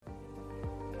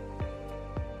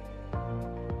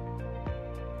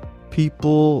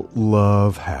People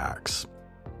love hacks.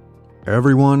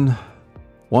 Everyone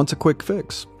wants a quick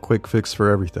fix for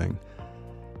everything.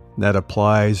 That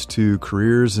applies to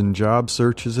careers and job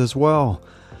searches as well.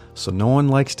 So no one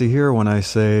likes to hear when I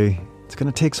say, it's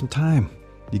going to take some time.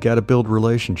 You got to build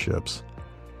relationships.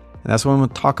 And that's what I'm going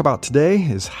to talk about today,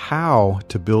 is how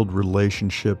to build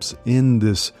relationships in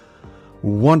this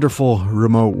wonderful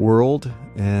remote world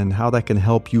and how that can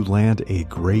help you land a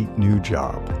great new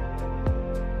job.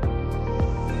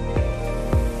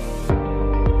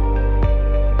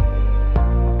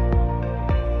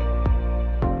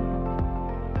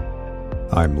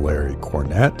 I'm Larry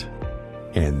Cornett,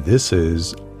 and this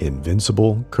is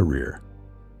Invincible Career.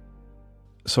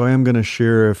 So I am going to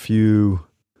share a few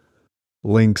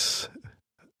links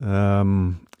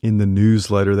in the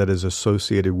newsletter that is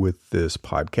associated with this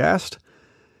podcast.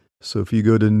 So if you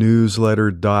go to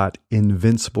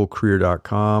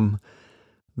newsletter.invinciblecareer.com,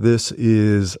 this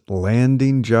is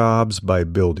Landing Jobs by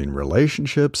Building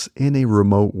Relationships in a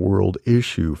Remote World,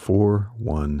 issue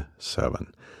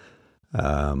 417.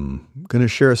 I'm going to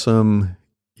share some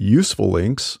useful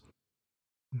links,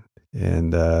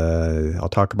 and I'll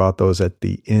talk about those at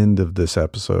the end of this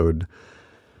episode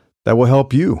that will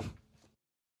help you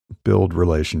build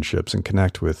relationships and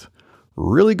connect with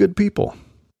really good people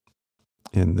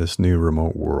in this new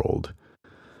remote world.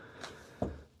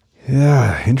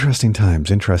 Yeah, interesting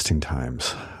times.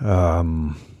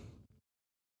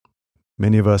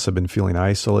 Many of us have been feeling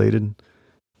isolated,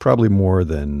 probably more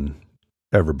than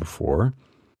ever before.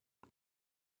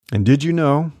 And did you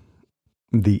know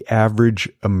the average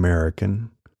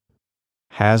American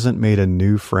hasn't made a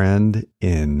new friend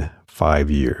in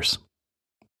 5 years?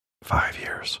 5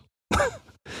 years.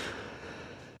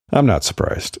 I'm not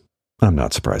surprised. I'm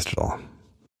not surprised at all.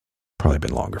 Probably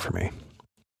been longer for me.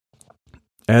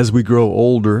 As we grow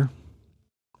older,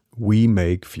 we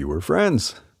make fewer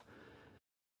friends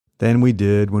than we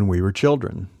did when we were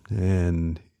children,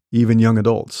 and even young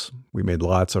adults. We made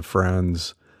lots of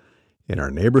friends in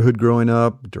our neighborhood growing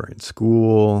up, during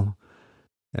school,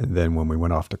 and then when we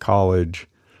went off to college.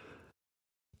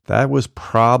 That was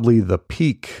probably the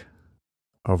peak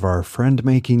of our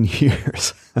friend-making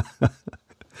years.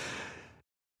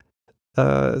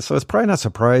 So it's probably not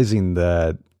surprising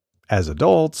that as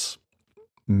adults,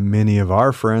 many of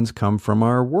our friends come from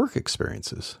our work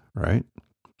experiences, right?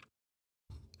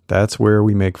 That's where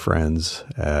we make friends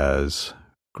as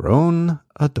grown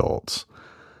adults.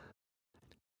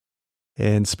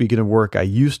 And speaking of work, I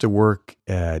used to work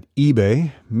at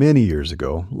eBay many years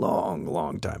ago,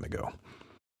 long time ago.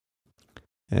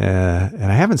 And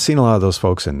I haven't seen a lot of those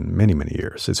folks in many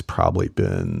years. It's probably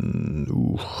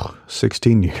been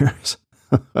 16 years.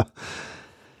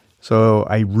 So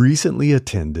I recently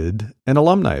attended an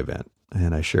alumni event,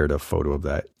 and I shared a photo of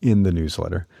that in the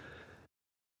newsletter.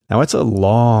 Now, it's a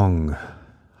long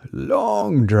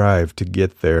drive to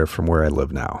get there from where I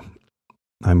live now.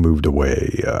 I moved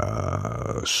away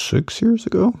 6 years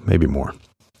ago, maybe more.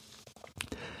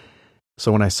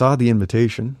 So when I saw the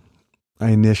invitation, I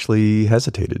initially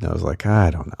hesitated. I was like,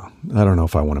 I don't know. I don't know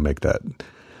if I want to make that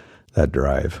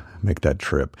drive, make that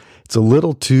trip. It's a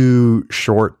little too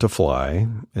short to fly.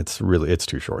 It's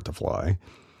too short to fly.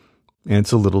 And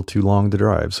it's a little too long to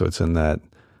drive. So it's in that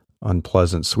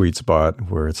unpleasant sweet spot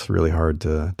where it's really hard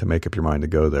to make up your mind to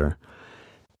go there.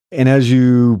 And as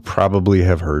you probably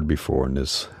have heard before in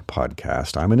this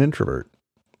podcast, I'm an introvert.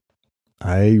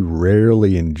 I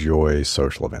rarely enjoy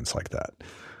social events like that.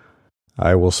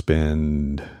 I will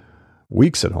spend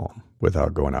weeks at home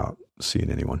without going out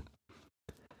seeing anyone.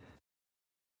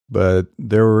 But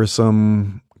there were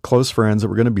some close friends that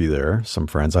were going to be there, some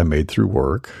friends I made through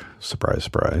work. Surprise,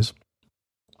 surprise.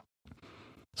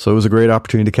 So it was a great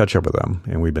opportunity to catch up with them,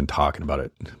 and we've been talking about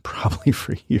it probably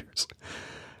for years.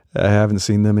 I haven't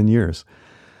seen them in years.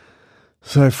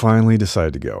 So I finally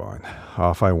decided to go on.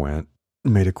 Off I went,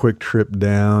 made a quick trip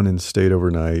down and stayed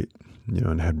overnight,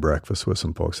 and had breakfast with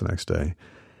some folks the next day.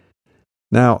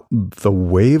 Now, the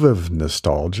wave of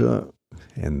nostalgia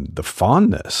and the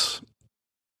fondness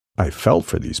I felt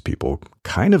for these people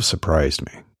kind of surprised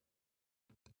me.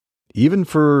 Even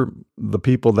for the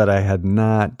people that I had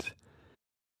not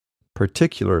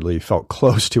particularly felt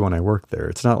close to when I worked there.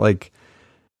 It's not like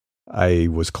I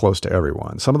was close to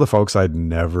everyone. Some of the folks I'd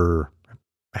never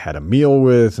had a meal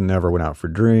with, never went out for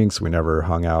drinks. We never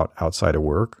hung out outside of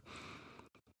work.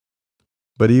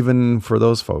 But even for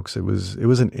those folks, it was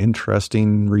an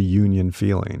interesting reunion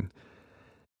feeling.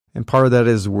 And part of that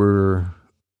is we're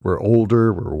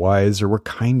older, we're wiser, we're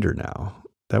kinder now.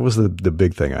 That was the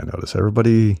big thing I noticed.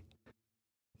 Everybody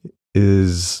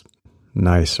is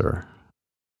nicer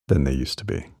than they used to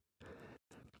be.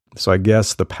 So I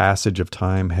guess the passage of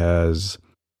time has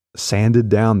sanded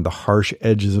down the harsh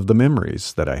edges of the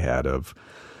memories that I had of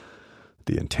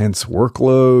the intense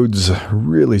workloads,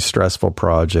 really stressful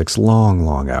projects,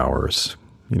 long hours.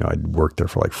 I'd worked there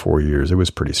for like 4 years. It was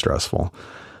pretty stressful.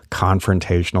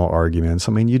 Confrontational arguments.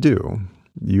 I mean,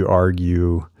 you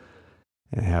argue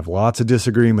and have lots of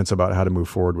disagreements about how to move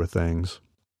forward with things.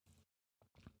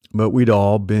 But we'd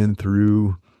all been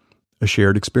through a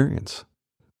shared experience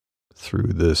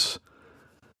through this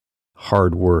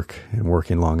hard work and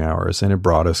working long hours, and it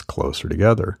brought us closer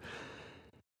together.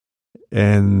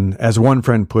 And as one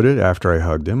friend put it after I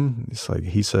hugged him,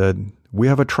 he said, "We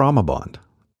have a trauma bond."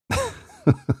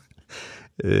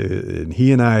 And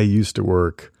he and I used to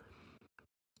work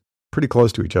pretty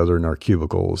close to each other in our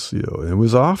cubicles. It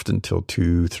was often till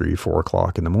 2, 3, 4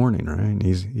 o'clock in the morning, right? And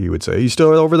he would say, "You still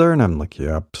over there?" And I'm like,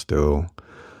 "Yep, still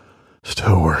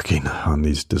working on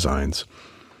these designs."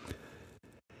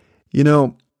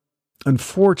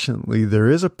 Unfortunately, there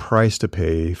is a price to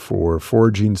pay for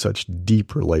forging such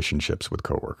deep relationships with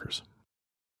coworkers.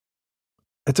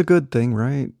 It's a good thing,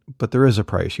 right? But there is a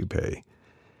price you pay.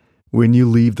 When you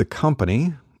leave the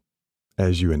company,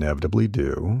 as you inevitably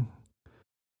do,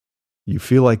 you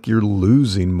feel like you're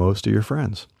losing most of your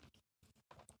friends.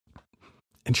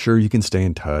 And sure, you can stay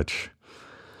in touch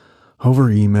over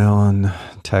email and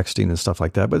texting and stuff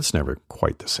like that, but it's never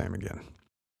quite the same again.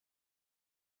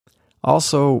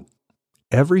 Also,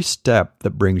 every step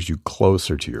that brings you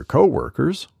closer to your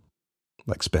coworkers,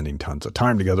 like spending tons of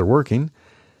time together working,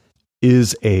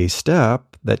 is a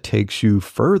step that takes you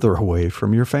further away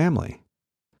from your family,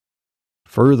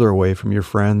 further away from your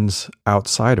friends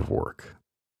outside of work.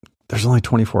 There's only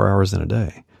 24 hours in a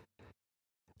day.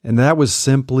 And that was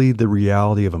simply the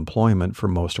reality of employment for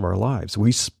most of our lives.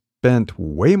 We spent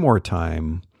way more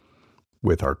time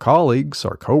with our colleagues,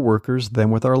 our coworkers,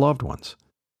 than with our loved ones.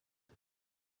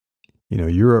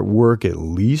 You're at work at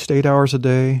least 8 hours a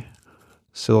day.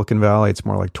 Silicon Valley, it's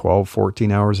more like 12,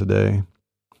 14 hours a day.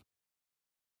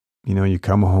 You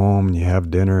come home and you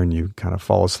have dinner and you kind of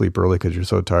fall asleep early because you're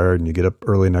so tired, and you get up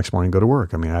early next morning and go to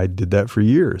work. I mean, I did that for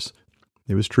years.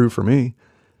 It was true for me.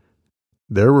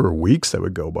 There were weeks that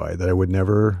would go by that I would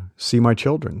never see my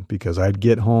children because I'd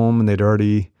get home and they'd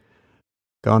already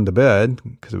gone to bed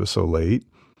because it was so late.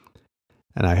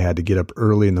 And I had to get up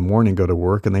early in the morning, go to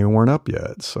work, and they weren't up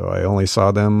yet. So I only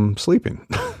saw them sleeping.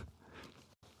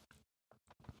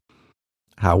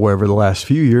 However, the last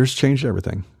few years changed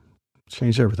everything.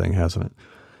 Changed everything, hasn't it?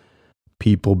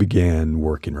 People began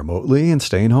working remotely and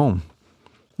staying home.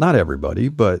 Not everybody,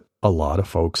 but a lot of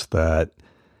folks that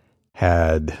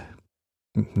had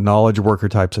knowledge worker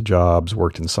types of jobs,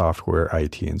 worked in software,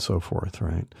 IT, and so forth,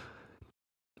 right?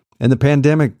 And the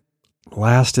pandemic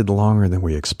lasted longer than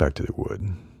we expected it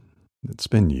would. It's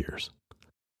been years.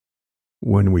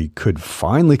 When we could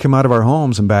finally come out of our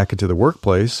homes and back into the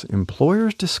workplace,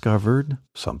 employers discovered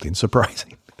something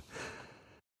surprising.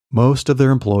 Most of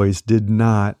their employees did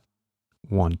not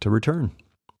want to return.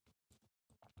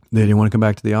 They didn't want to come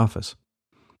back to the office.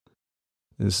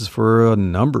 This is for a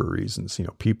number of reasons.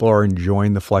 People are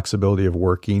enjoying the flexibility of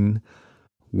working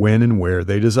when and where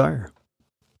they desire.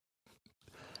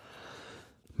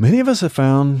 Many of us have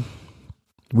found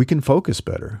we can focus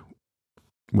better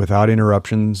without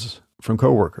interruptions from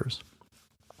coworkers,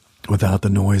 without the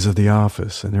noise of the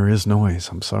office. And there is noise.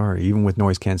 I'm sorry. Even with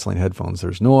noise canceling headphones,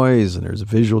 there's noise and there's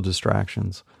visual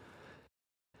distractions.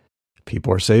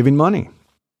 People are saving money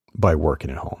by working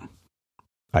at home.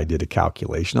 I did a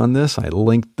calculation on this. I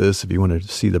linked this if you want to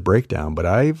see the breakdown, but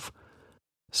I've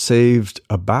saved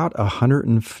about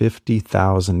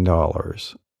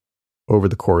 $150,000 over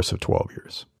the course of 12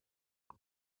 years.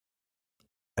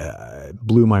 It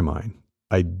blew my mind.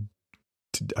 I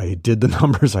did the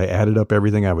numbers. I added up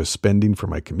everything I was spending for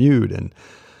my commute and,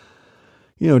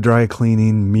 dry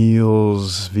cleaning,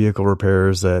 meals, vehicle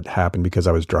repairs that happened because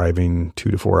I was driving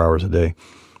 2 to 4 hours a day.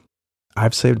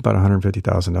 I've saved about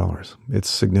 $150,000. It's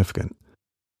significant.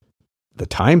 The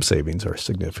time savings are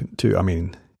significant too. I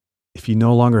mean, if you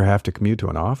no longer have to commute to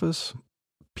an office,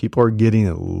 people are getting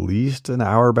at least an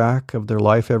hour back of their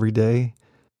life every day.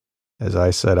 As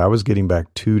I said, I was getting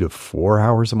back 2 to 4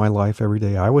 hours of my life every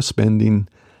day. I was spending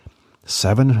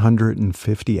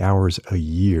 750 hours a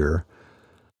year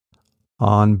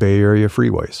on Bay Area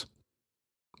freeways.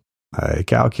 I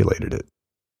calculated it.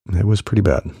 It was pretty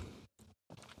bad.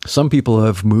 Some people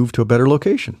have moved to a better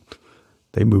location.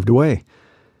 They moved away.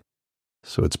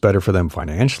 So it's better for them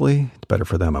financially. It's better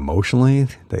for them emotionally.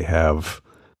 They have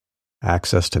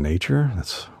access to nature.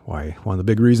 That's why one of the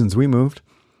big reasons we moved.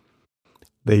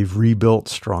 They've rebuilt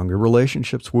stronger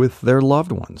relationships with their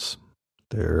loved ones.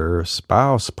 their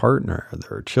spouse, partner,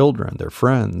 their children, their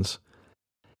friends.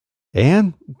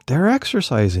 And they're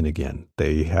exercising again.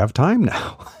 They have time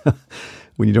now.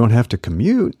 When you don't have to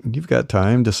commute, you've got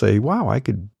time to say, wow, I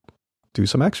could do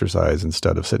some exercise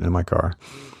instead of sitting in my car.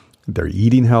 They're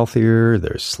eating healthier.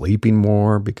 They're sleeping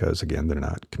more because, again, they're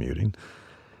not commuting.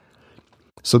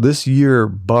 So this year,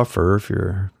 Buffer, if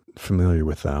you're familiar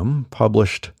with them,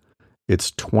 published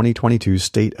its 2022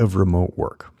 State of Remote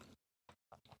Work.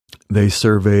 They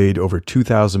surveyed over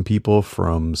 2,000 people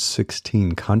from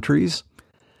 16 countries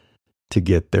to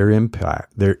get their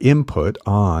input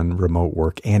on remote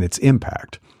work and its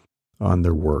impact on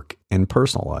their work and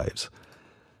personal lives.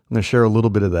 I'm going to share a little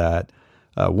bit of that.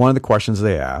 One of the questions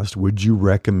they asked, would you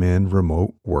recommend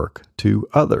remote work to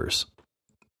others?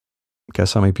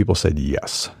 Guess how many people said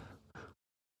yes?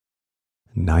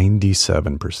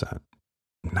 97%.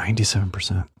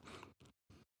 97%. A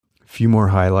few more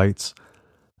highlights.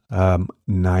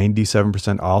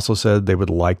 97% also said they would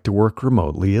like to work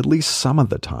remotely at least some of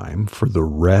the time for the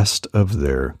rest of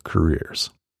their careers.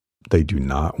 They do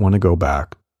not want to go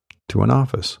back to an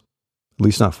office, at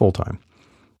least not full time.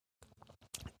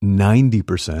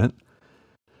 90%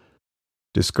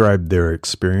 described their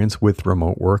experience with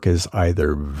remote work as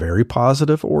either very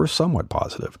positive or somewhat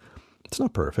positive. It's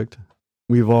not perfect.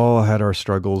 We've all had our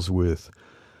struggles with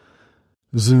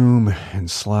Zoom and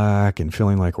Slack and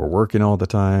feeling like we're working all the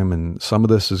time. And some of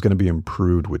this is going to be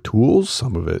improved with tools.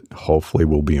 Some of it hopefully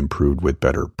will be improved with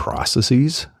better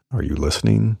processes. Are you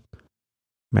listening,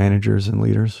 managers and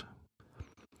leaders?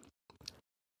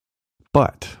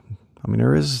 But, I mean,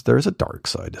 there is a dark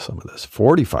side to some of this.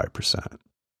 45%,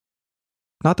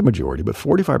 not the majority, but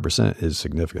 45% is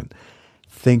significant,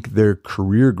 think their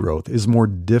career growth is more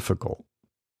difficult.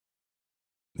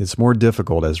 It's more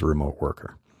difficult as a remote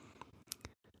worker.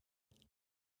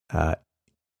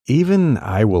 Even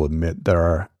I will admit that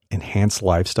our enhanced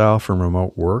lifestyle from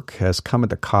remote work has come at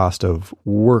the cost of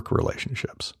work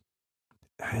relationships.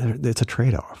 It's a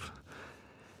trade-off.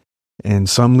 And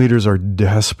some leaders are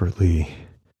desperately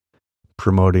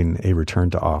promoting a return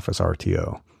to office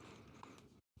RTO.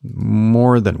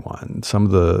 More than one. Some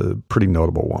of the pretty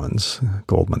notable ones,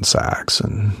 Goldman Sachs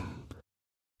and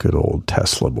good old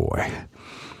Tesla boy.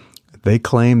 They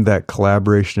claim that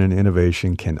collaboration and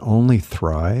innovation can only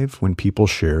thrive when people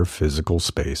share physical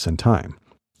space and time.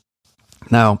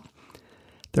 Now,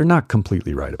 they're not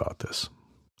completely right about this.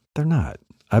 They're not.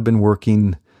 I've been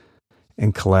working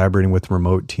and collaborating with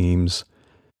remote teams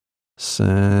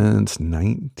since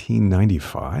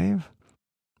 1995.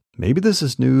 Maybe this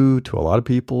is new to a lot of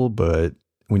people, but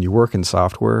when you work in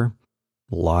software,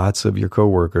 lots of your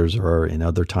coworkers are in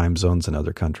other time zones in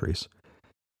other countries.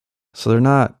 So they're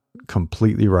not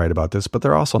completely right about this, but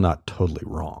they're also not totally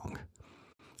wrong.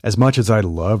 As much as I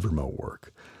love remote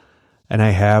work, and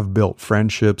I have built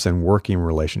friendships and working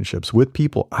relationships with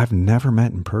people I've never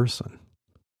met in person.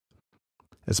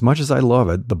 As much as I love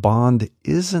it, the bond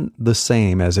isn't the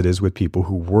same as it is with people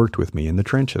who worked with me in the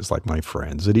trenches, like my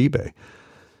friends at eBay.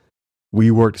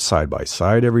 We worked side by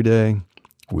side every day.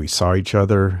 We saw each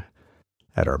other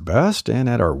at our best and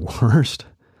at our worst.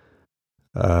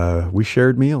 We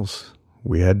shared meals.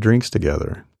 We had drinks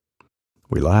together.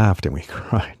 We laughed and we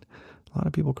cried. A lot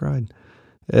of people cried.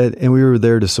 And we were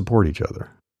there to support each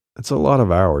other. It's a lot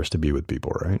of hours to be with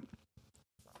people, right?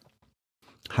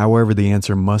 However, the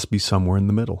answer must be somewhere in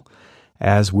the middle.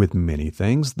 As with many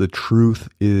things, the truth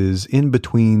is in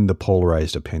between the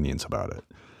polarized opinions about it.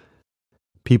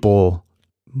 People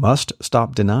must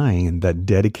stop denying that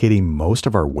dedicating most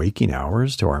of our waking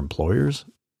hours to our employers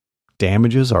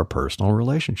damages our personal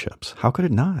relationships. How could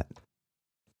it not?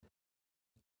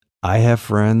 I have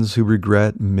friends who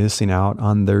regret missing out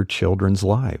on their children's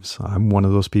lives. I'm one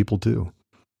of those people too.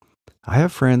 I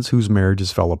have friends whose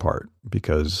marriages fell apart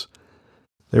because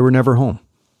they were never home.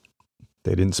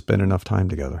 They didn't spend enough time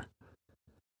together.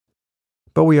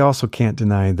 But we also can't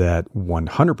deny that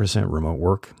 100% remote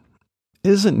work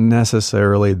isn't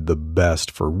necessarily the best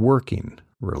for working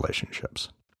relationships.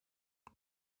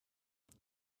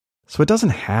 So it doesn't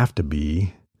have to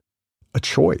be a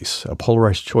choice, a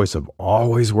polarized choice of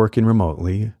always working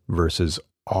remotely versus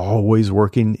always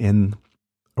working in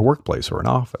a workplace or an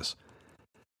office.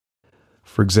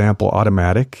 For example,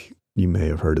 Automattic, you may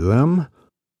have heard of them.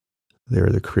 They're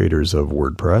the creators of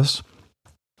WordPress.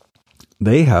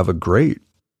 They have a great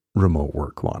remote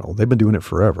work model. They've been doing it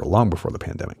forever, long before the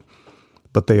pandemic.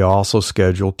 But they also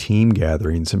schedule team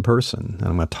gatherings in person. And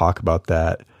I'm going to talk about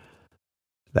that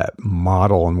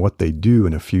model and what they do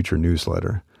in a future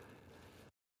newsletter.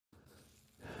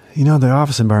 You know, the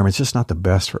office environment is just not the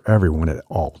best for everyone at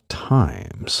all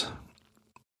times.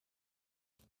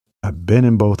 I've been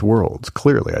in both worlds.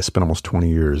 Clearly, I spent almost 20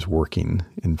 years working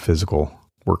in physical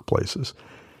workplaces.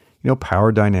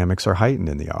 Power dynamics are heightened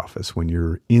in the office when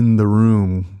you're in the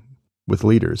room with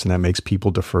leaders, and that makes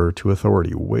people defer to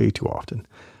authority way too often.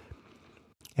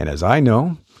 And as I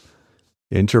know,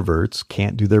 introverts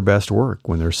can't do their best work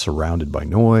when they're surrounded by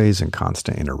noise and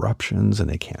constant interruptions, and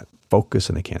they can't focus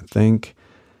and they can't think.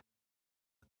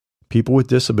 People with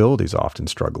disabilities often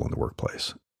struggle in the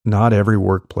workplace. Not every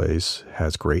workplace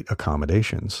has great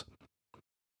accommodations.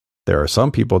 There are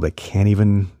some people that can't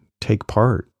even take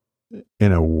part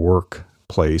in a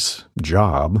workplace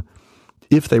job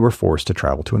if they were forced to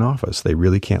travel to an office. They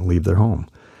really can't leave their home.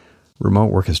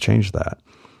 Remote work has changed that.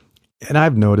 And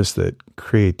I've noticed that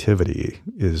creativity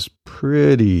is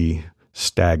pretty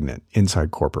stagnant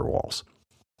inside corporate walls.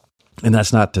 And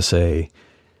that's not to say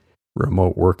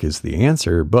remote work is the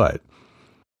answer, but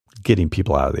getting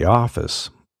people out of the office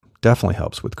definitely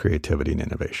helps with creativity and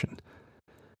innovation.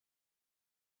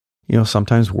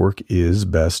 Sometimes work is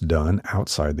best done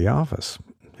outside the office.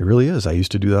 It really is. I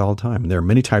used to do that all the time. There are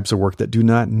many types of work that do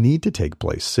not need to take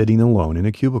place sitting alone in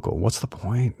a cubicle. What's the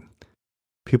point?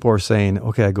 People are saying,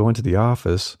 okay, I go into the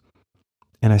office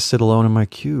and I sit alone in my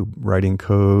cube writing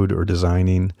code or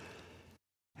designing,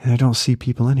 and I don't see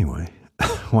people anyway.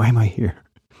 Why am I here?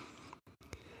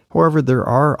 However, there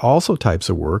are also types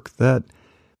of work that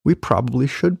we probably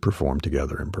should perform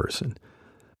together in person.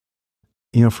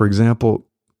 For example,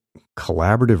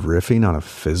 collaborative riffing on a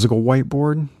physical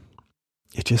whiteboard,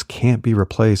 it just can't be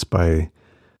replaced by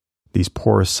these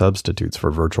porous substitutes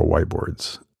for virtual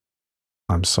whiteboards.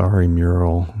 I'm sorry,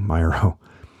 Mural, Miro.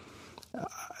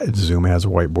 Zoom has a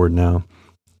whiteboard now.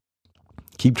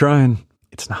 Keep trying.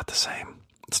 It's not the same.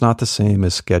 It's not the same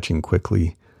as sketching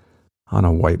quickly on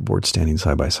a whiteboard standing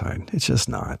side by side. It's just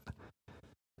not.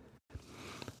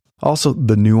 Also,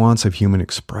 the nuance of human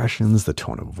expressions, the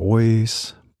tone of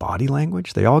voice, body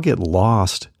language, they all get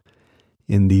lost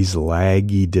in these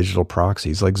laggy digital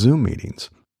proxies like Zoom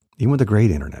meetings. Even with a great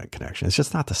internet connection, it's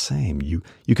just not the same. You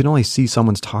can only see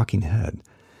someone's talking head.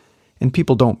 And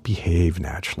people don't behave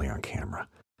naturally on camera.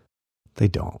 They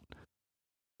don't.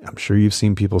 I'm sure you've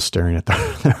seen people staring at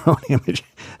their own image.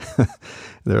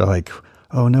 They're like,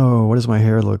 oh no, what does my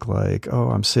hair look like? Oh,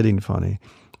 I'm sitting funny.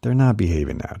 They're not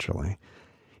behaving naturally.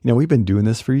 We've been doing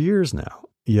this for years now,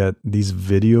 yet these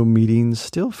video meetings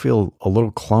still feel a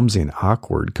little clumsy and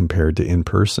awkward compared to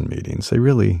in-person meetings.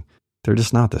 They're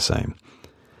just not the same.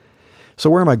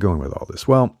 So where am I going with all this?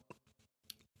 Well,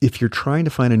 if you're trying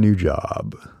to find a new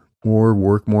job or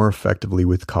work more effectively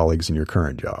with colleagues in your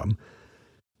current job,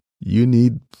 you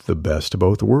need the best of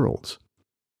both worlds.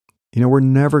 We're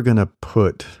never going to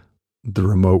put the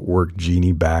remote work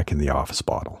genie back in the office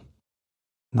bottle.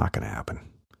 Not going to happen.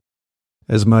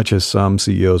 As much as some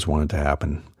CEOs want it to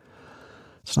happen,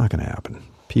 it's not going to happen.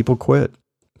 People quit.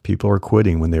 People are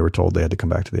quitting when they were told they had to come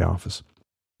back to the office.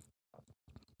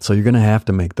 So you're going to have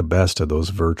to make the best of those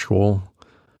virtual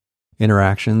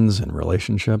interactions and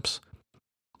relationships.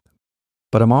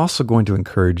 But I'm also going to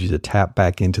encourage you to tap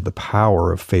back into the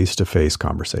power of face-to-face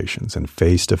conversations and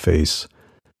face-to-face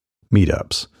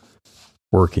meetups,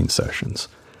 working sessions.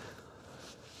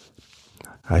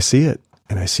 I see it,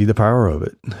 and I see the power of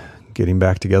it. Getting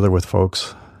back together with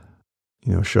folks,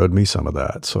 showed me some of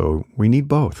that. So we need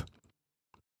both.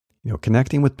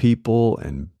 Connecting with people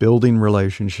and building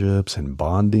relationships and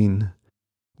bonding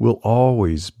will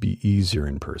always be easier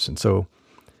in person. So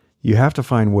you have to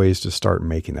find ways to start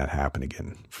making that happen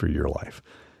again for your life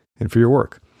and for your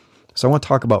work. So I want to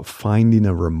talk about finding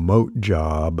a remote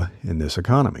job in this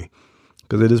economy,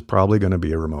 because it is probably going to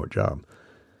be a remote job.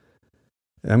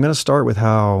 And I'm going to start with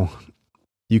how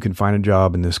you can find a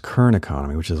job in this current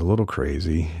economy, which is a little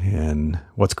crazy, and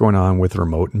what's going on with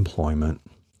remote employment.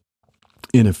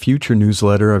 In a future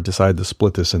newsletter, I've decided to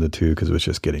split this into two because it was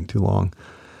just getting too long.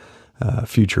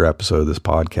 Future episode of this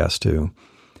podcast too.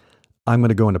 I'm going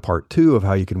to go into part 2 of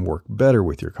how you can work better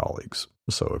with your colleagues.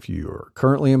 So if you are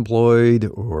currently employed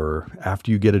or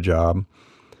after you get a job,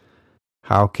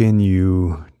 how can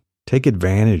you take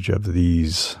advantage of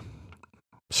these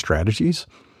strategies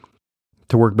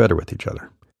to work better with each other?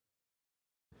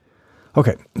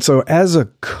 Okay, so as a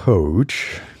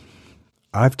coach,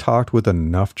 I've talked with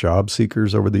enough job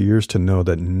seekers over the years to know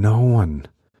that no one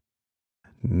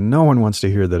wants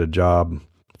to hear that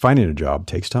finding a job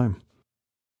takes time.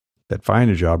 That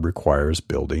finding a job requires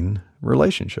building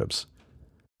relationships.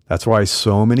 That's why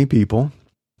so many people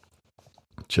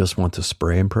just want to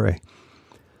spray and pray.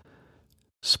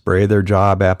 Spray their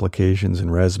job applications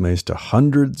and resumes to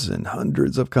hundreds and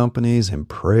hundreds of companies and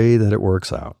pray that it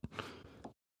works out.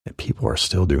 And people are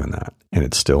still doing that, and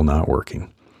it's still not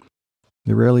working.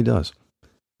 It rarely does.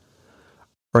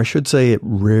 Or I should say, it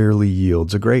rarely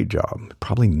yields a great job. It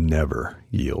probably never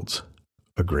yields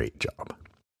a great job.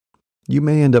 You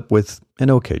may end up with an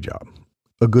okay job,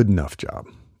 a good enough job,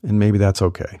 and maybe that's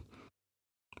okay.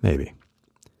 Maybe.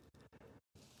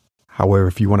 However,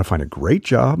 if you want to find a great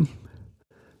job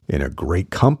in a great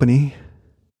company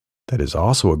that is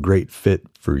also a great fit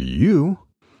for you,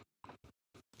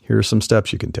 here are some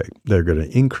steps you can take. They're going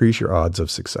to increase your odds of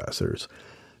success. There's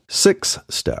 6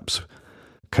 steps.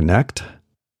 Connect,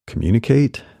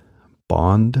 communicate,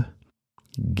 bond,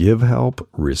 give help,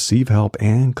 receive help,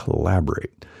 and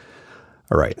collaborate.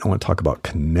 All right, I want to talk about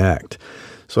connect.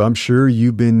 So I'm sure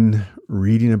you've been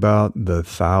reading about the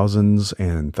thousands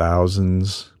and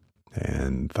thousands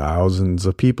and thousands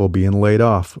of people being laid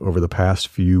off over the past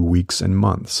few weeks and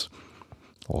months.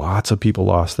 Lots of people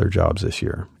lost their jobs this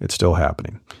year. It's still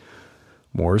happening.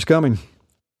 More is coming.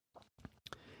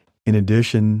 In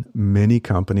addition, many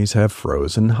companies have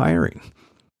frozen hiring.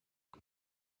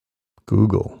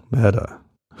 Google, Meta,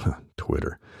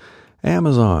 Twitter,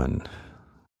 Amazon.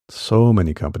 So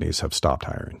many companies have stopped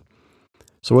hiring.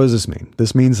 So what does this mean?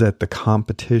 This means that the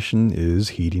competition is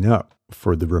heating up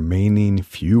for the remaining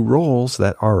few roles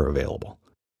that are available.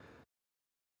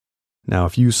 Now,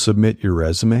 if you submit your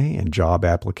resume and job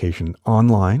application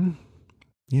online,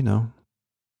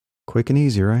 quick and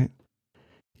easy, right?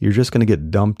 You're just going to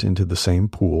get dumped into the same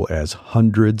pool as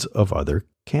hundreds of other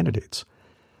candidates.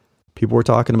 People were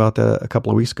talking about that a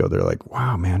couple of weeks ago. They're like,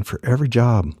 wow, man, for every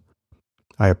job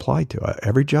I applied to,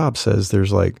 every job says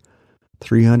there's like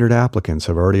 300 applicants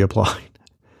have already applied.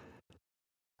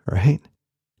 Right?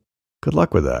 Good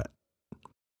luck with that.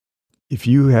 If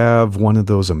you have one of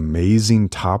those amazing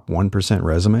top 1%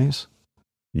 resumes,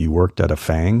 you worked at a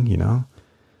FANG,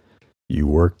 you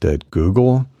worked at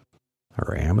Google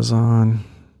or Amazon,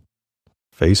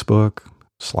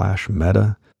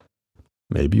 Facebook/Meta,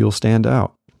 maybe you'll stand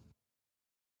out.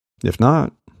 If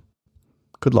not,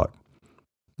 good luck.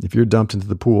 If you're dumped into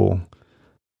the pool,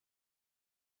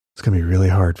 it's going to be really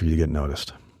hard for you to get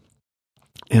noticed.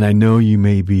 And I know you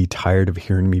may be tired of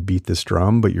hearing me beat this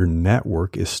drum, but your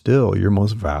network is still your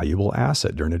most valuable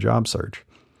asset during a job search.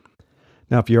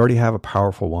 Now, if you already have a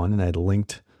powerful one, and I'd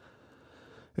linked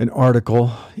an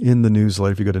article in the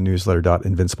newsletter, if you go to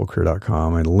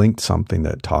newsletter.invinciblecareer.com, I linked something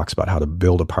that talks about how to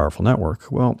build a powerful network.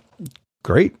 Well,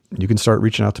 great. You can start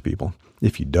reaching out to people.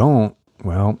 If you don't,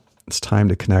 well, it's time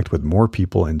to connect with more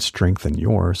people and strengthen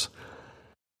yours.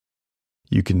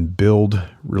 You can build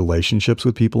relationships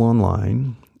with people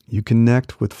online. You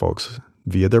connect with folks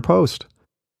via their post.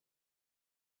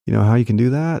 You know how you can do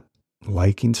that?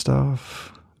 Liking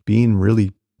stuff, being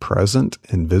really present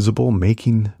and visible,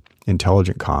 making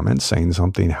intelligent comments, saying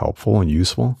something helpful and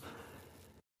useful.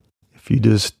 If you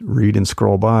just read and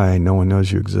scroll by, no one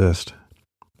knows you exist.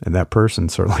 And that person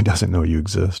certainly doesn't know you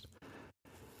exist.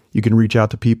 You can reach out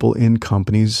to people in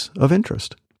companies of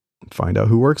interest. Find out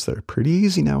who works there. Pretty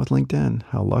easy now with LinkedIn.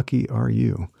 How lucky are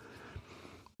you?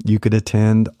 You could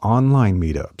attend online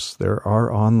meetups. There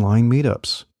are online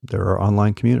meetups. There are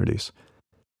online communities.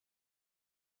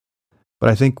 But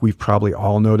I think we've probably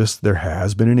all noticed there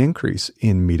has been an increase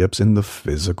in meetups in the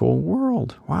physical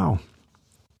world. Wow.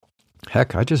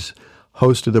 Heck, I just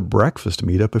hosted a breakfast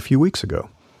meetup a few weeks ago.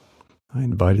 I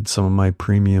invited some of my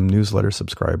premium newsletter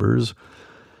subscribers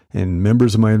and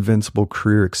members of my Invincible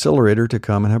Career Accelerator to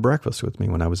come and have breakfast with me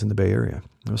when I was in the Bay Area.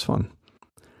 It was fun.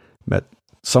 Met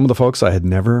some of the folks I had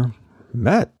never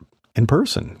met in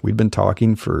person. We'd been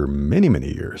talking for many,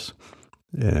 many years,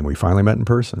 and we finally met in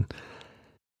person.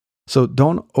 So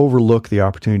don't overlook the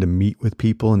opportunity to meet with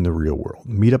people in the real world.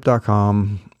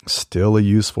 Meetup.com, still a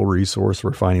useful resource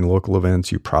for finding local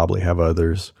events. You probably have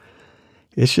others.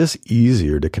 It's just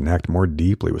easier to connect more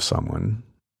deeply with someone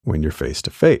when you're face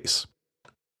to face,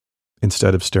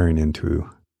 instead of staring into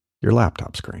your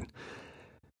laptop screen.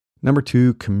 Number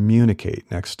 2, communicate.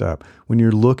 Next up, when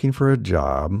you're looking for a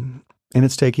job and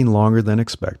it's taking longer than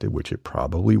expected, which it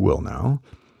probably will now,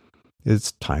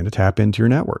 it's time to tap into your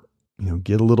network.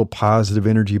 Get a little positive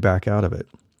energy back out of it.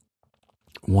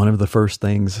 One of the first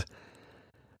things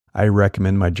I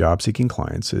recommend my job-seeking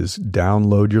clients is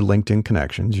download your LinkedIn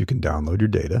connections. You can download your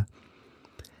data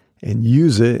and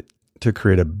use it to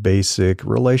create a basic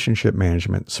relationship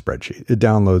management spreadsheet. It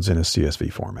downloads in a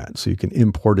CSV format, so you can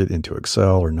import it into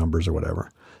Excel or Numbers or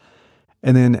whatever.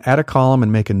 And then add a column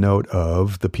and make a note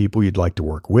of the people you'd like to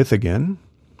work with again.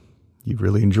 You've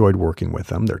really enjoyed working with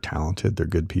them. They're talented. They're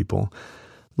good people.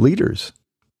 Leaders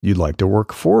you'd like to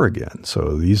work for again.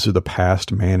 So these are the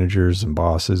past managers and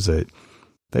bosses that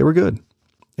they were good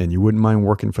and you wouldn't mind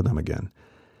working for them again.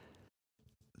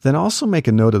 Then also make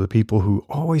a note of the people who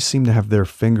always seem to have their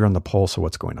finger on the pulse of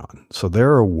what's going on. So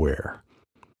they're aware.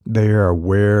 They are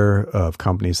aware of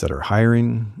companies that are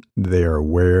hiring. They are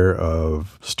aware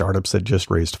of startups that just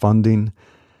raised funding.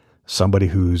 Somebody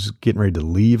who's getting ready to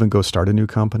leave and go start a new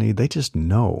company. They just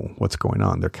know what's going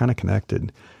on. They're kind of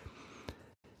connected.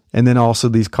 And then also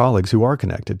these colleagues who are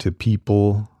connected to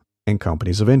people and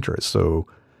companies of interest. So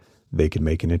they can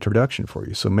make an introduction for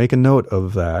you. So make a note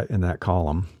of that in that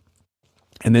column.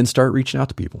 And then start reaching out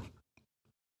to people.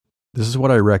 This is what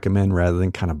I recommend rather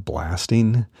than kind of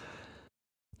blasting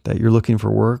that you're looking for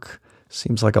work.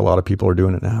 Seems like a lot of people are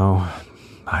doing it now.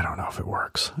 I don't know if it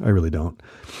works. I really don't.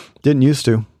 Didn't used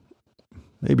to.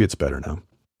 Maybe it's better now.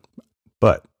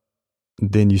 But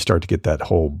then you start to get that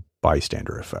whole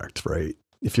bystander effect, right?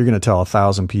 If you're going to tell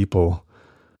 1,000 people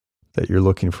that you're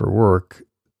looking for work,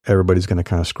 everybody's going to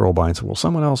kind of scroll by and say, well,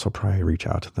 someone else will probably reach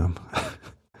out to them.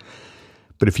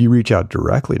 But if you reach out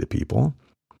directly to people,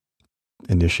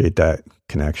 initiate that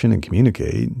connection and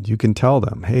communicate, you can tell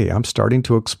them, hey, I'm starting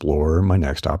to explore my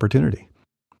next opportunity.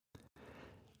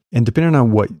 And depending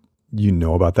on what you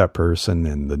know about that person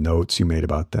and the notes you made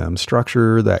about them,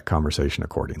 structure that conversation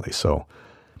accordingly. So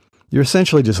you're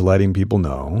essentially just letting people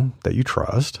know that you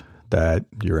trust, that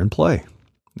you're in play.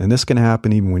 And this can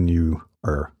happen even when you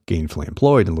are gainfully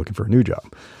employed and looking for a new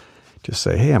job. Just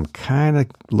say, hey, I'm kind of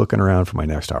looking around for my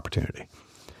next opportunity.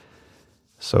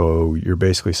 So you're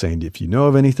basically saying, if you know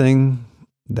of anything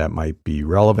that might be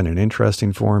relevant and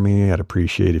interesting for me, I'd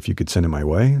appreciate if you could send it my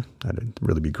way. That'd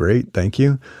really be great. Thank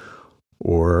you.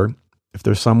 Or if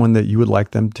there's someone that you would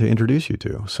like them to introduce you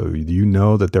to. So you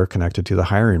know that they're connected to the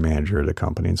hiring manager at a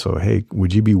company. And so, hey,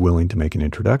 would you be willing to make an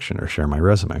introduction or share my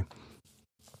resume?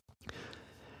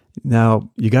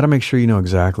 Now, you got to make sure you know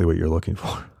exactly what you're looking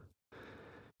for.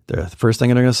 The first thing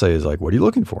they're going to say is like, what are you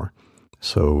looking for?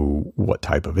 So what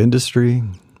type of industry,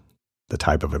 the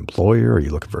type of employer? Are you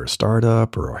looking for a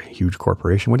startup or a huge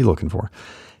corporation? What are you looking for?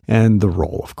 And the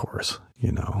role, of course,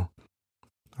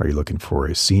 Are you looking for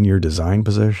a senior design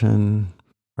position?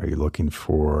 Are you looking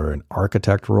for an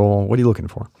architect role? What are you looking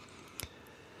for?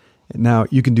 Now,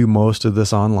 you can do most of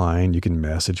this online. You can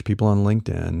message people on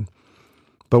LinkedIn.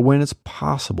 But when it's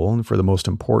possible, and for the most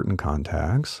important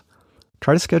contacts,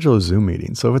 try to schedule a Zoom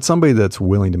meeting. So if it's somebody that's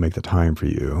willing to make the time for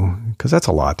you, because that's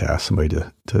a lot to ask somebody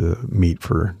to meet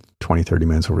for 20, 30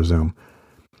 minutes over Zoom.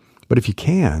 But if you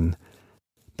can,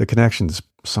 the connection's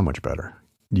so much better.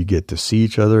 You get to see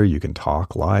each other. You can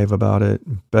talk live about it.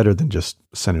 Better than just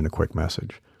sending a quick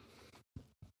message.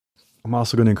 I'm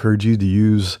also going to encourage you to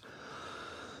use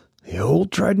the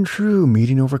old tried and true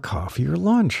meeting over coffee or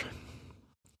lunch.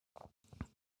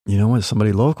 With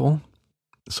somebody local.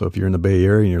 So if you're in the Bay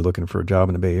Area and you're looking for a job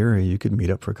in the Bay Area, you could meet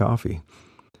up for coffee.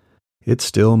 It's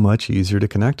still much easier to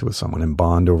connect with someone and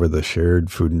bond over the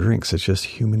shared food and drinks. It's just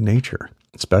human nature,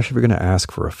 especially if you're going to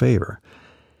ask for a favor.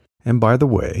 And by the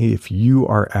way, if you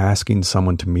are asking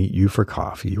someone to meet you for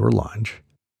coffee or lunch,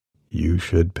 you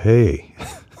should pay.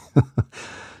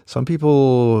 Some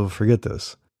people forget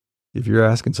this. If you're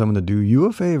asking someone to do you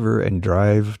a favor and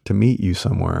drive to meet you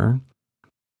somewhere,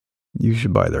 you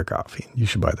should buy their coffee. You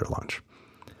should buy their lunch.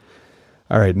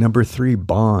 All right, number 3,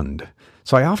 bond.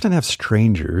 So I often have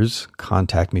strangers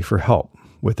contact me for help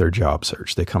with their job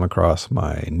search. They come across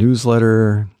my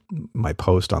newsletter, my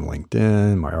post on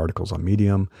LinkedIn, my articles on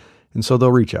Medium, and so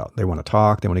they'll reach out. They want to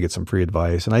talk. They want to get some free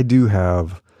advice. And I do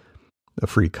have a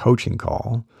free coaching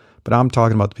call, but I'm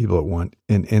talking about the people that want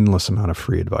an endless amount of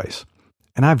free advice.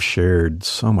 And I've shared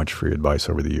so much free advice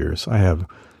over the years. I have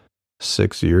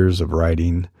 6 years of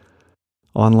writing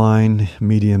online,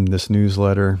 Medium, this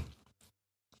newsletter,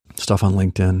 stuff on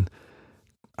LinkedIn.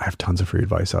 I have tons of free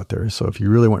advice out there. So if you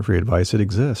really want free advice, it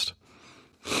exists.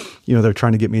 They're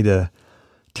trying to get me to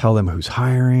tell them who's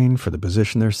hiring for the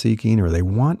position they're seeking, or they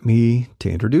want me to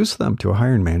introduce them to a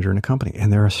hiring manager in a company,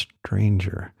 and they're a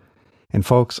stranger. And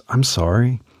folks, I'm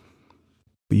sorry,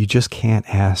 but you just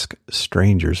can't ask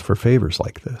strangers for favors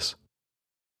like this.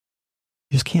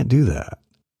 You just can't do that.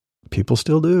 People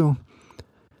still do.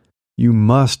 You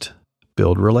must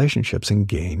build relationships and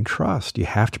gain trust. You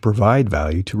have to provide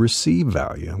value to receive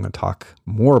value. I'm going to talk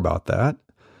more about that.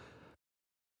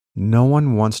 No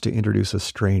one wants to introduce a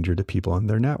stranger to people in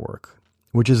their network,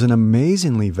 which is an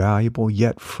amazingly valuable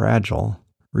yet fragile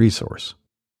resource.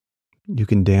 You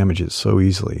can damage it so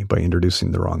easily by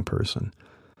introducing the wrong person.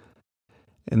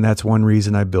 And that's one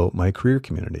reason I built my career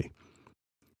community.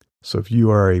 So if you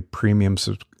are a premium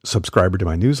subscriber to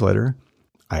my newsletter,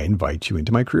 I invite you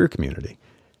into my career community.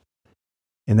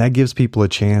 And that gives people a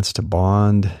chance to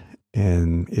bond,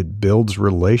 and it builds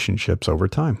relationships over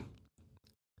time.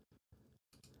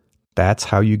 That's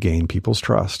how you gain people's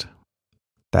trust.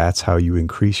 That's how you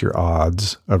increase your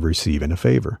odds of receiving a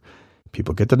favor.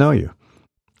 People get to know you.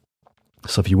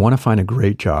 So if you want to find a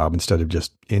great job instead of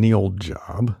just any old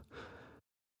job,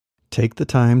 take the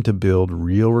time to build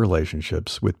real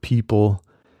relationships with people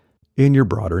in your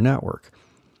broader network.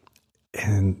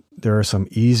 And there are some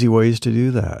easy ways to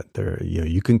do that.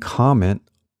 You can comment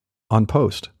on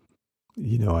post.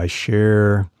 I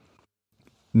share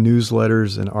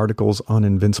newsletters and articles on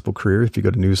Invincible Career. If you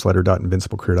go to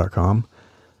newsletter.invinciblecareer.com,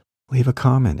 leave a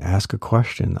comment, ask a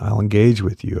question. I'll engage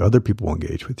with you. Other people will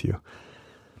engage with you.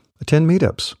 Attend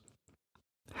meetups.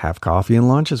 Have coffee and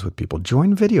lunches with people.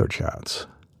 Join video chats.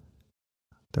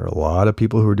 There are a lot of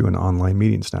people who are doing online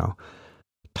meetings now.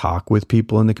 Talk with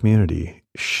people in the community.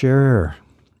 Share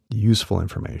useful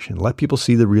information. Let people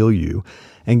see the real you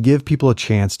and give people a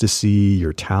chance to see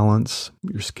your talents,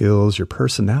 your skills, your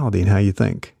personality, and how you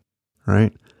think,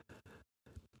 right?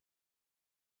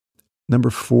 Number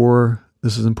 4,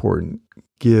 this is important.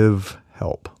 Give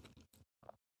help.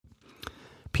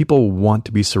 People want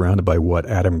to be surrounded by what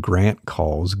Adam Grant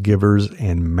calls givers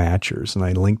and matchers, and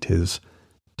I linked his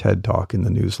TED Talk in the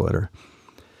newsletter.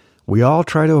 We all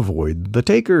try to avoid the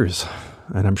takers,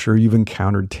 and I'm sure you've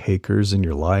encountered takers in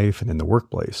your life and in the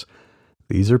workplace.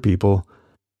 These are people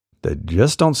that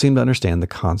just don't seem to understand the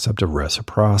concept of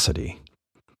reciprocity.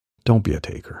 Don't be a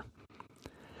taker.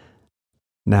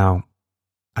 Now,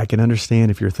 I can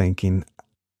understand if you're thinking,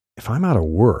 if I'm out of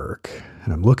work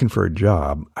and I'm looking for a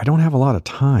job, I don't have a lot of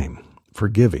time for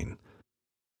giving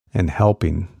and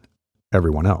helping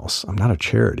everyone else. I'm not a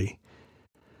charity.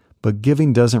 But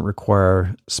giving doesn't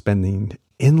require spending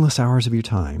endless hours of your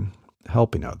time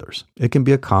helping others. It can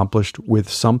be accomplished with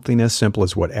something as simple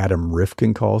as what Adam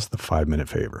Rifkin calls the 5-minute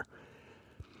favor.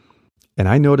 And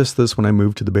I noticed this when I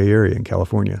moved to the Bay Area in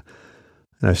California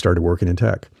and I started working in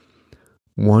tech.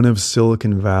 One of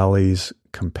Silicon Valley's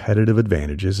competitive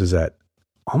advantages is that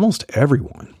almost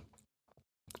everyone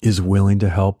is willing to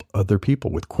help other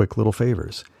people with quick little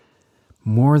favors.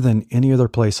 More than any other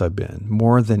place I've been,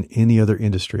 more than any other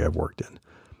industry I've worked in.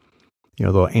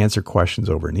 They'll answer questions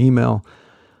over an email.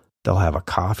 They'll have a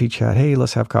coffee chat. Hey,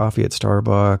 let's have coffee at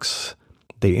Starbucks.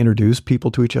 They introduce people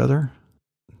to each other.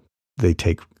 They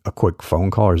take a quick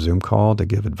phone call or Zoom call to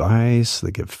give advice.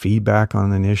 They give feedback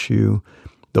on an issue.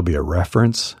 There'll be a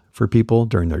reference for people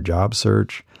during their job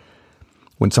search.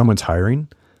 When someone's hiring,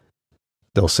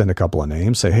 they'll send a couple of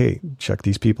names, say, hey, check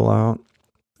these people out.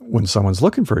 When someone's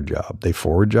looking for a job, they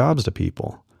forward jobs to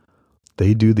people.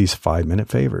 They do these 5-minute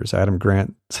favors. Adam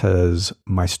Grant says,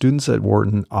 my students at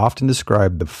Wharton often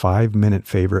describe the 5-minute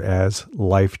favor as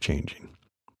life-changing.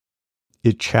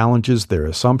 It challenges their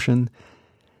assumption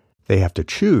they have to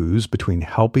choose between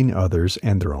helping others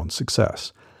and their own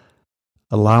success,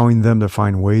 allowing them to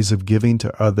find ways of giving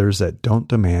to others that don't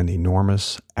demand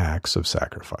enormous acts of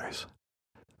sacrifice.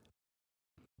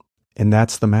 And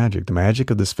that's the magic. The magic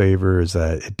of this favor is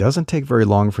that it doesn't take very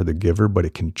long for the giver, but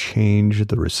it can change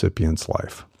the recipient's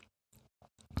life.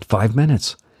 5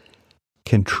 minutes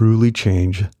can truly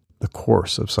change the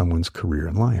course of someone's career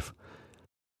and life.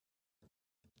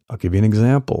 I'll give you an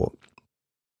example.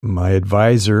 My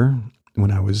advisor,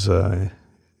 when I was in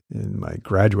my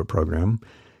graduate program,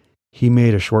 he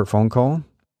made a short phone call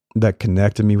that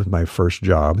connected me with my first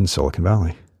job in Silicon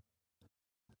Valley.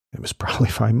 It was probably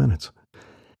 5 minutes.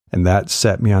 And that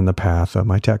set me on the path of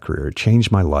my tech career. It changed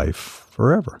my life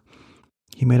forever.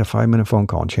 He made a 5-minute phone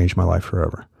call and changed my life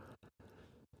forever.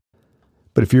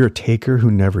 But if you're a taker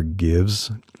who never gives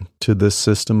to this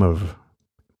system of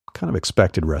kind of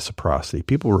expected reciprocity,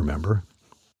 people remember.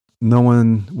 No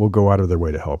one will go out of their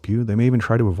way to help you. They may even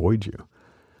try to avoid you.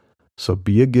 So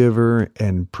be a giver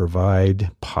and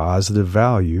provide positive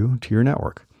value to your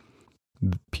network.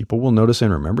 People will notice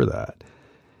and remember that.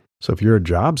 So if you're a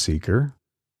job seeker,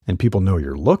 and people know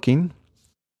you're looking,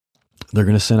 they're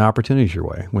going to send opportunities your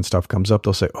way. When stuff comes up,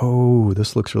 they'll say, oh,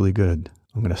 this looks really good.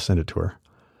 I'm going to send it to her.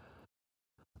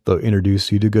 They'll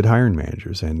introduce you to good hiring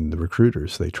managers and the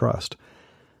recruiters they trust.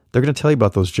 They're going to tell you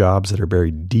about those jobs that are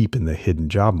buried deep in the hidden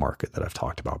job market that I've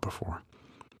talked about before.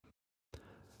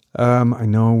 I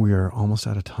know we are almost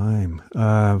out of time.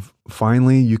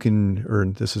 Finally, you can, or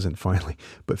this isn't finally,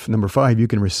 but number 5, you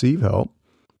can receive help.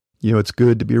 It's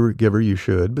good to be a giver, you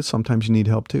should, but sometimes you need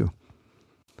help too.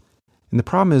 And the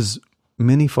problem is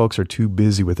many folks are too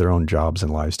busy with their own jobs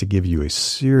and lives to give you a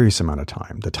serious amount of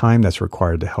time, the time that's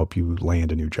required to help you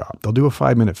land a new job. They'll do a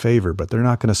 5-minute favor, but they're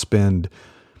not going to spend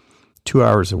 2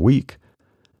 hours a week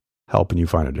helping you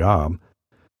find a job.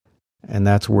 And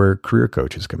that's where career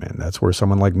coaches come in. That's where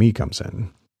someone like me comes in.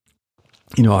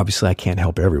 Obviously I can't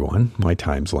help everyone. My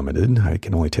time's limited. I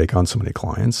can only take on so many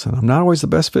clients, and I'm not always the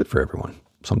best fit for everyone.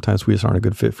 Sometimes we just aren't a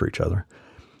good fit for each other.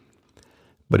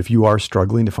 But if you are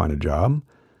struggling to find a job,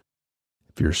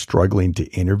 if you're struggling to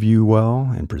interview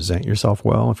well and present yourself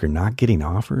well, if you're not getting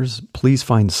offers, please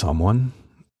find someone,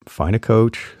 find a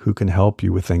coach who can help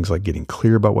you with things like getting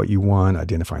clear about what you want,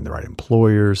 identifying the right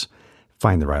employers,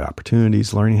 find the right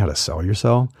opportunities, learning how to sell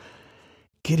yourself,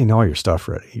 getting all your stuff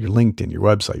ready, your LinkedIn, your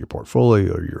website, your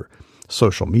portfolio, your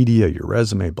social media, your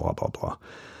resume, blah, blah, blah.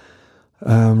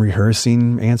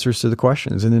 Rehearsing answers to the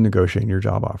questions and then negotiating your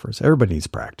job offers. Everybody needs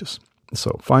practice.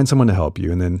 So find someone to help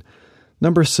you. And then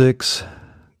number 6,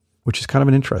 which is kind of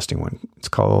an interesting one. It's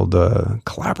called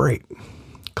collaborate.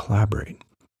 Collaborate.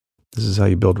 This is how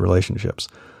you build relationships.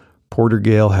 Porter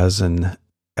Gale has an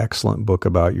excellent book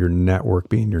about your network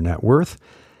being your net worth.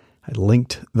 I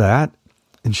linked that.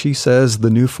 And she says the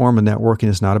new form of networking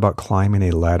is not about climbing a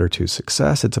ladder to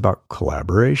success. It's about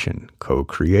collaboration,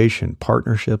 co-creation,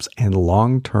 partnerships, and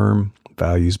long-term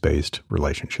values-based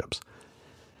relationships.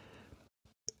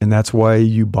 And that's why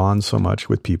you bond so much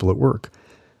with people at work.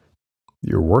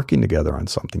 You're working together on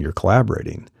something. You're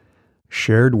collaborating.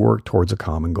 Shared work towards a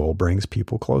common goal brings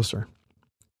people closer.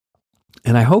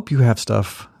 And I hope you have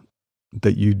stuff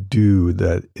that you do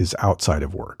that is outside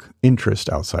of work, interest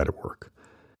outside of work,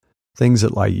 things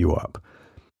that light you up,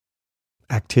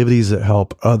 activities that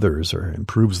help others or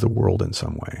improves the world in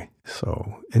some way.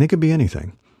 And it could be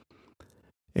anything.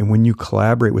 And when you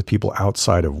collaborate with people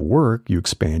outside of work, you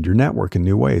expand your network in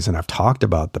new ways. And I've talked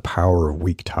about the power of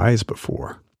weak ties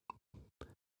before.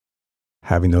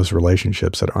 Having those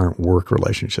relationships that aren't work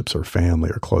relationships or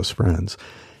family or close friends,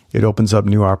 it opens up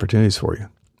new opportunities for you.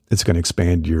 It's going to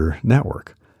expand your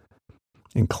network.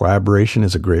 And collaboration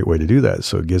is a great way to do that.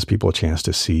 So it gives people a chance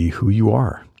to see who you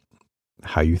are,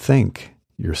 how you think,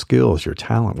 your skills, your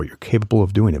talent, what you're capable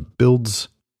of doing. It builds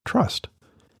trust.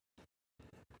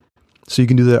 So you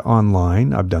can do that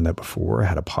online. I've done that before. I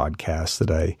had a podcast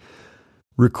that I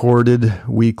recorded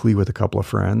weekly with a couple of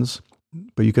friends,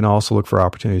 but you can also look for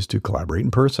opportunities to collaborate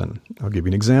in person. I'll give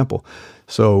you an example.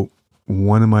 So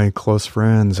one of my close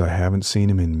friends, I haven't seen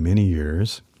him in many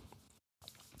years.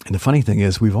 And the funny thing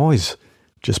is, we've always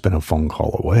just been a phone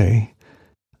call away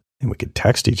and we could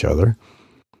text each other.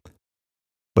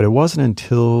 But it wasn't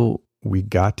until we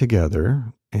got together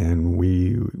and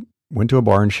we went to a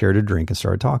bar and shared a drink and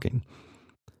started talking.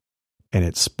 And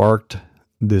it sparked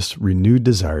this renewed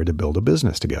desire to build a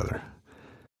business together.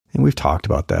 And we've talked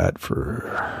about that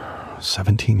for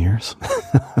 17 years.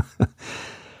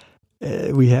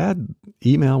 We had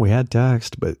email, we had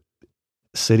text, but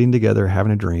sitting together,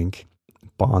 having a drink,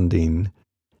 bonding,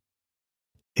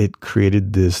 it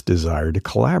created this desire to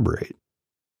collaborate.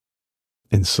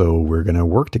 And so we're going to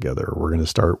work together. We're going to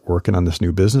start working on this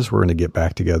new business. We're going to get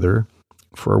back together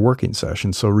for a working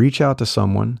session. So reach out to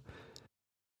someone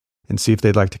and see if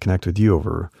they'd like to connect with you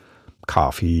over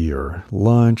coffee or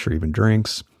lunch or even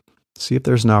drinks. See if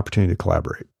there's an opportunity to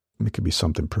collaborate. It could be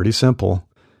something pretty simple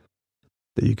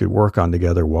that you could work on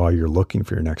together while you're looking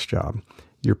for your next job.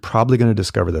 You're probably going to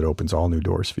discover that opens all new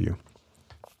doors for you.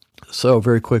 So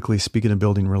very quickly, speaking of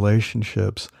building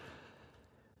relationships,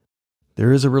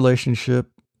 there is a relationship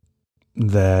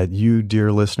that you,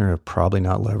 dear listener, have probably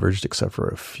not leveraged except for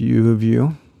a few of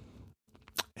you.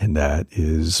 And that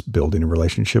is building a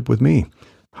relationship with me.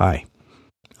 Hi,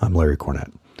 I'm Larry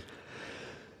Cornett.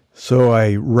 So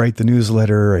I write the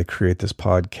newsletter, I create this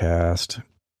podcast,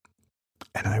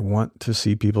 and I want to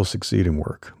see people succeed in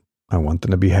work. I want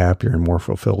them to be happier and more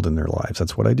fulfilled in their lives.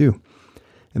 That's what I do.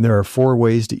 And there are 4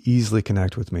 ways to easily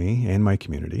connect with me and my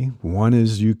community. One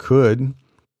is you could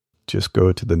just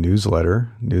go to the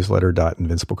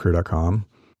newsletter.invinciblecareer.com,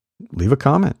 leave a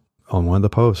comment on one of the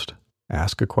posts,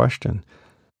 ask a question.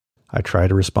 I try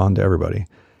to respond to everybody.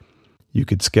 You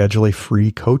could schedule a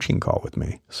free coaching call with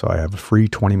me. So I have a free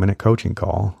 20-minute coaching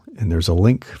call, and there's a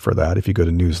link for that if you go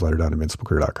to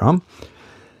newsletter.invinciblecareer.com.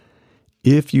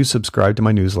 If you subscribe to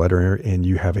my newsletter and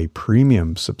you have a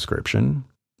premium subscription,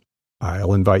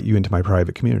 I'll invite you into my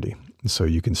private community. So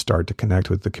you can start to connect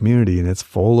with the community, and it's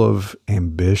full of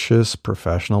ambitious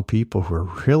professional people who are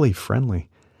really friendly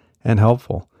and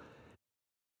helpful.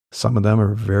 Some of them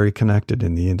are very connected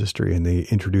in the industry and they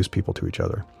introduce people to each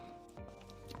other.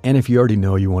 And if you already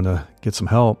know you want to get some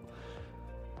help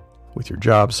with your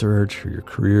job search or your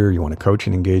career, you want a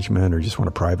coaching engagement or just want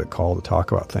a private call to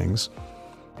talk about things,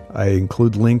 I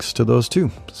include links to those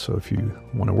too. So if you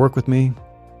want to work with me,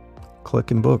 click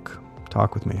and book,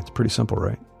 talk with me. It's pretty simple,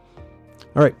 right?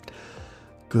 All right.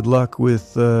 Good luck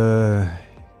with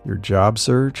your job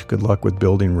search. Good luck with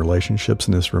building relationships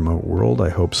in this remote world. I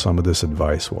hope some of this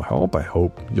advice will help. I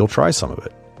hope you'll try some of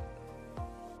it.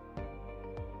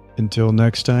 Until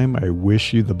next time, I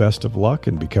wish you the best of luck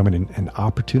in becoming an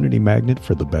opportunity magnet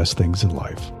for the best things in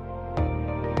life.